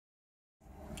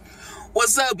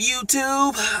What's up,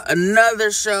 YouTube?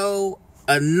 Another show,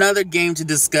 another game to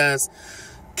discuss.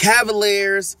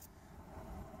 Cavaliers,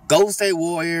 Golden State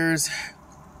Warriors,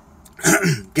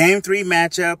 Game 3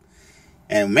 matchup.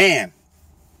 And man,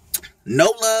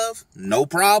 no love, no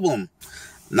problem.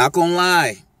 Not gonna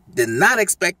lie, did not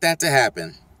expect that to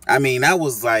happen. I mean, that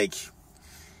was a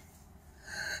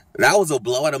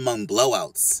blowout among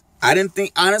blowouts. I didn't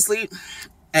think, honestly,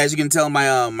 as you can tell, my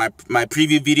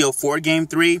preview video for Game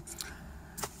 3,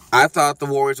 I thought the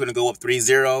Warriors were going to go up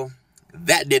 3-0.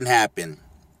 That didn't happen.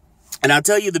 And I'll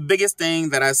tell you the biggest thing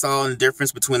that I saw in the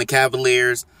difference between the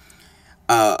Cavaliers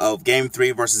of Game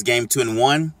 3 versus Game 2 and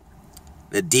 1,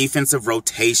 the defensive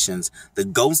rotations. The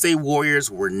Golden State Warriors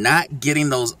were not getting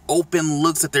those open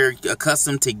looks that they're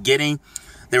accustomed to getting.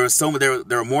 There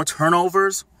were more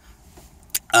turnovers.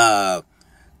 Kyrie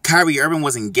Irving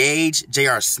was engaged.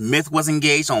 J.R. Smith was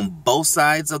engaged on both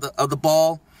sides of the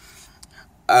ball.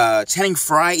 Channing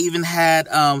Frye even had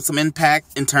some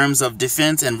impact in terms of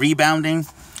defense and rebounding.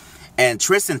 And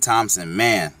Tristan Thompson,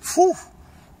 man,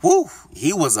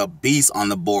 he was a beast on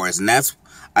the boards. And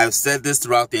I've said this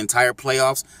throughout the entire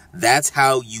playoffs. That's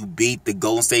how you beat the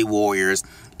Golden State Warriors,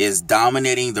 is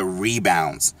dominating the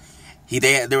rebounds.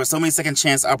 There were so many second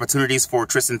chance opportunities for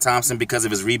Tristan Thompson because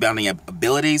of his rebounding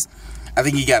abilities. I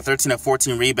think he got 13 or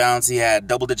 14 rebounds. He had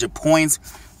double-digit points.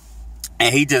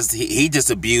 And he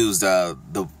just abused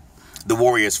the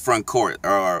Warriors' front court,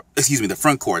 the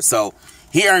front court. So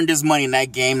he earned his money in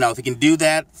that game. Now, if he can do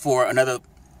that for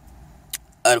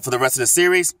for the rest of the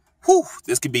series,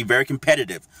 this could be very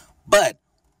competitive. But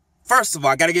first of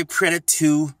all, I got to give credit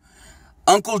to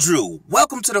Uncle Drew.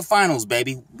 Welcome to the finals,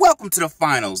 baby. Welcome to the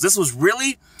finals. This was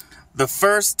really the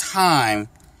first time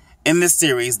in this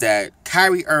series that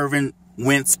Kyrie Irving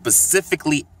went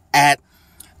specifically at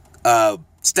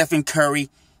Stephen Curry.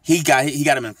 He got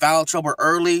him in foul trouble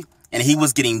early, and he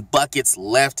was getting buckets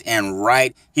left and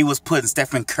right. He was putting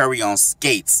Stephen Curry on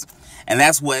skates. And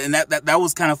that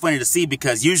was kind of funny to see,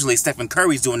 because usually Stephen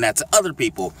Curry's doing that to other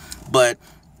people. But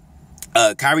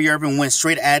Kyrie Irving went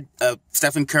straight at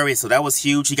Stephen Curry, so that was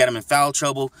huge. He got him in foul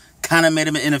trouble, kind of made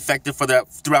him ineffective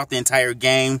throughout the entire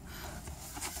game.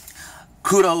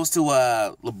 Kudos to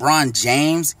LeBron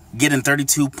James getting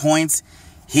 32 points.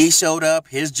 He showed up.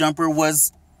 His jumper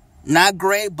was not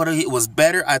great, but it was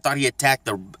better. I thought he attacked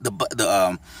the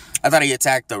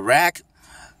rack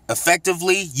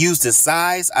effectively. Used his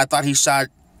size. I thought he shot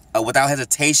without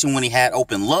hesitation when he had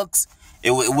open looks.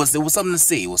 It was something to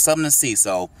see. It was something to see.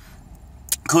 So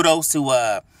kudos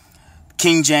to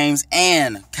King James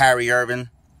and Kyrie Irving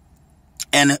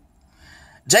and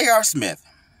J.R. Smith.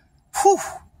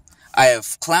 I have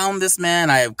clowned this man.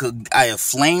 I have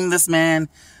flamed this man.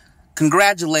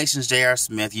 Congratulations, J.R.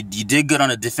 Smith. You did good on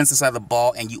the defensive side of the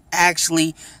ball, and you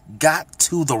actually got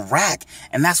to the rack.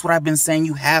 And that's what I've been saying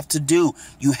you have to do.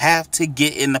 You have to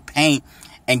get in the paint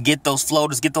and get those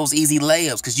floaters, get those easy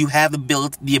layups, because you have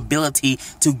the ability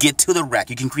to get to the rack.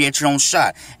 You can create your own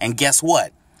shot. And guess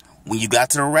what? When you got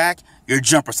to the rack, your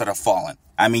jumper started falling.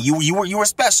 I mean, you were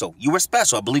special. You were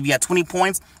special. I believe you had 20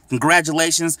 points.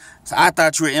 Congratulations. So I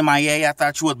thought you were MIA. I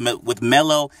thought you were with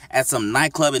Melo at some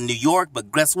nightclub in New York.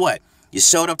 But guess what? You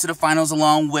showed up to the finals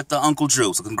along with Uncle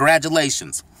Drew. So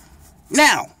congratulations.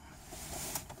 Now,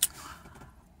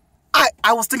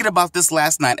 I was thinking about this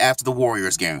last night after the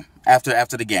Warriors game.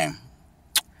 After the game.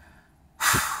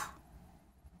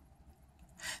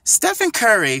 Stephen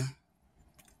Curry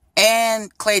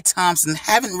and Klay Thompson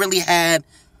haven't really had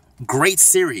great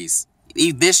series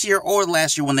this year or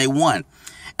last year when they won.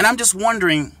 And I'm just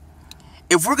wondering,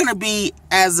 if we're going to be,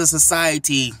 as a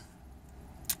society,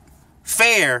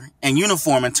 fair and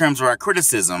uniform in terms of our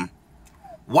criticism,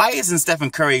 why isn't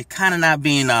Stephen Curry kind of not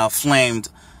being flamed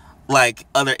like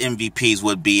other MVPs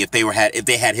would be if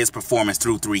they had his performance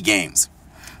through 3 games?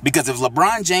 Because if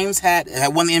LeBron James had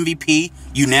won the MVP,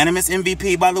 unanimous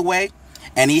MVP, by the way,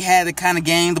 and he had the kind of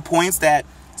game, the points that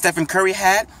Stephen Curry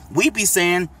had, we'd be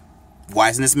saying, why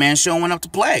isn't this man showing up to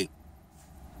play?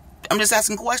 I'm just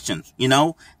asking questions.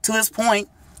 To this point,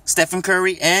 Stephen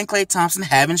Curry and Klay Thompson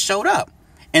haven't showed up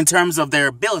in terms of their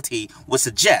ability would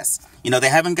suggest. They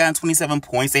haven't gotten 27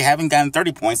 points. They haven't gotten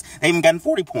 30 points. They haven't gotten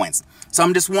 40 points. So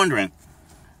I'm just wondering,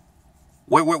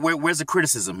 where's the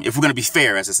criticism if we're going to be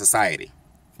fair as a society?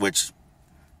 Which,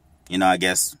 I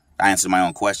guess I answered my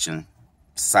own question.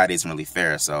 Society isn't really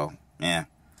fair, so, yeah.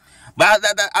 But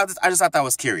I just thought that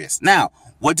was curious. Now,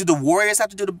 what do the Warriors have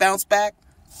to do to bounce back?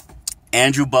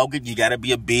 Andrew Bogut, you got to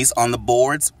be a beast on the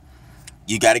boards.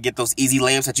 You got to get those easy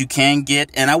layups that you can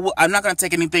get. And I'm not going to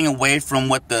take anything away from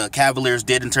what the Cavaliers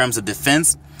did in terms of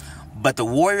defense. But the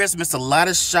Warriors missed a lot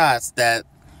of shots that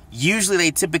usually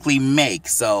they typically make.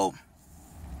 So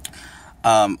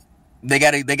they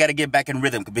gotta get back in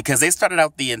rhythm, because they started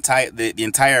out the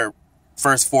entire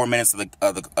first 4 minutes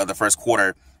of the first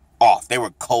quarter off. They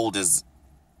were cold as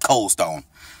cold stone.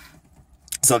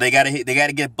 So they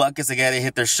gotta get buckets. They gotta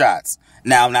hit their shots.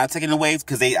 Now, I'm not taking away,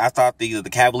 because I thought the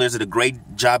Cavaliers did a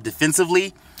great job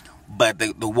defensively, but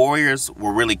the Warriors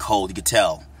were really cold. You could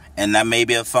tell, and that may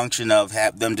be a function of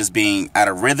them just being out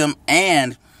of rhythm,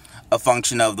 and a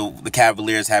function of the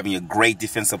Cavaliers having a great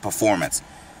defensive performance.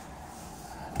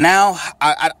 Now,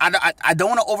 I don't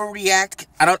want to overreact.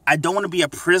 I don't want to be a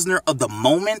prisoner of the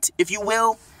moment, if you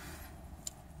will.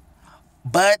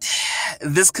 But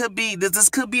this could be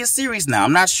a series now.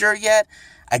 I'm not sure yet.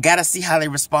 I gotta see how they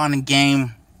respond in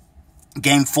game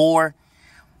 4.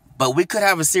 But we could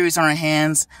have a series on our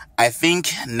hands. I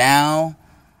think now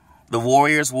the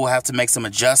Warriors will have to make some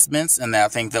adjustments, and I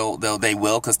think they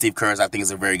will, because Steve Kerr, I think,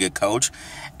 is a very good coach.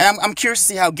 And I'm curious to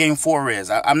see how game 4 is.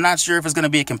 I'm not sure if it's going to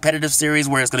be a competitive series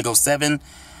where it's going to go 7.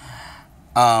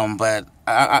 But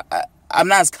I'm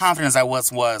not as confident as I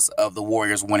was of the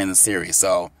Warriors winning the series.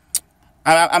 So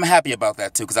I'm happy about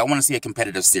that, too, because I want to see a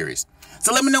competitive series.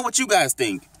 So let me know what you guys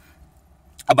think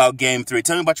about Game 3.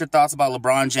 Tell me about your thoughts about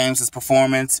LeBron James'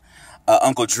 performance.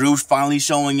 Uncle Drew finally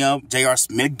showing up. J.R.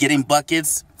 Smith getting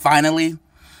buckets, finally.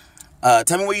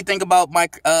 Tell me what you think about I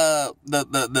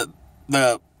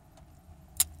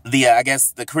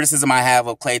guess the criticism I have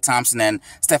of Klay Thompson and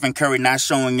Stephen Curry not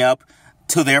showing up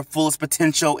to their fullest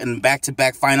potential in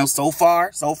back-to-back finals so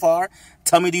far.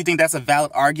 Tell me, do you think that's a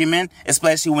valid argument,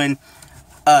 especially when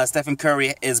Stephen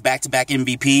Curry is back-to-back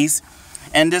MVPs?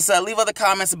 And just leave other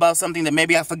comments about something that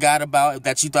maybe I forgot about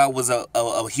that you thought was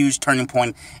a huge turning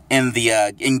point in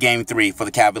Game 3 for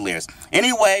the Cavaliers.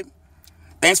 Anyway,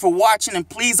 thanks for watching, and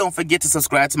please don't forget to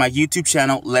subscribe to my YouTube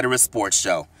channel, Letteris Sports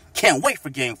Show. Can't wait for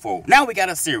Game 4. Now we got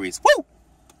a series. Woo!